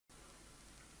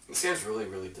This game's really,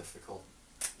 really difficult.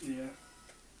 Yeah.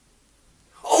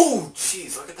 Oh,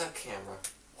 jeez, look at that camera.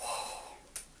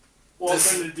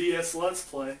 Welcome to DS Let's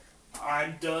Play.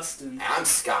 I'm Dustin. And I'm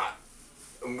Scott.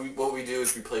 And what we do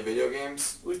is we play video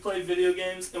games. We play video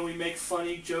games and we make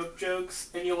funny jokes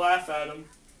and you laugh at them.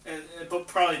 But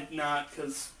probably not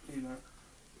because, you know.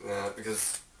 Yeah,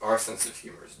 because our sense of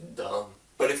humor is dumb.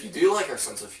 But if you do like our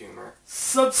sense of humor...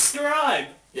 Subscribe!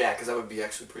 Yeah, because that would be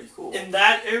actually pretty cool. In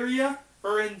that area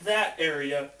or in that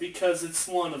area because it's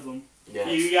one of them. Yes.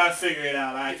 You gotta figure it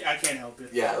out. I can't help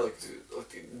it. Yeah, look,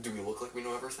 do we look like we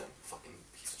know everything? Fucking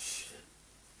piece of shit.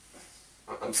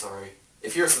 I'm sorry.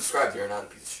 If you're subscribed, you're not a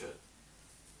piece of shit.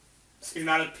 So you're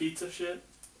not a piece of shit?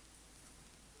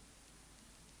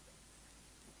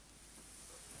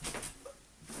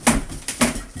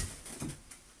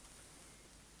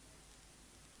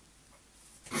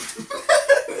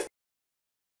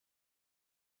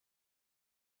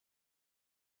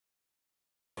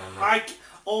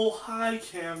 Hi,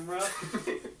 camera.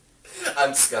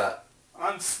 I'm Scott.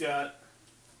 I'm Scott.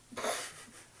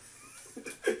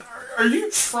 Are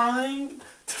you trying to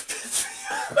piss me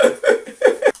off?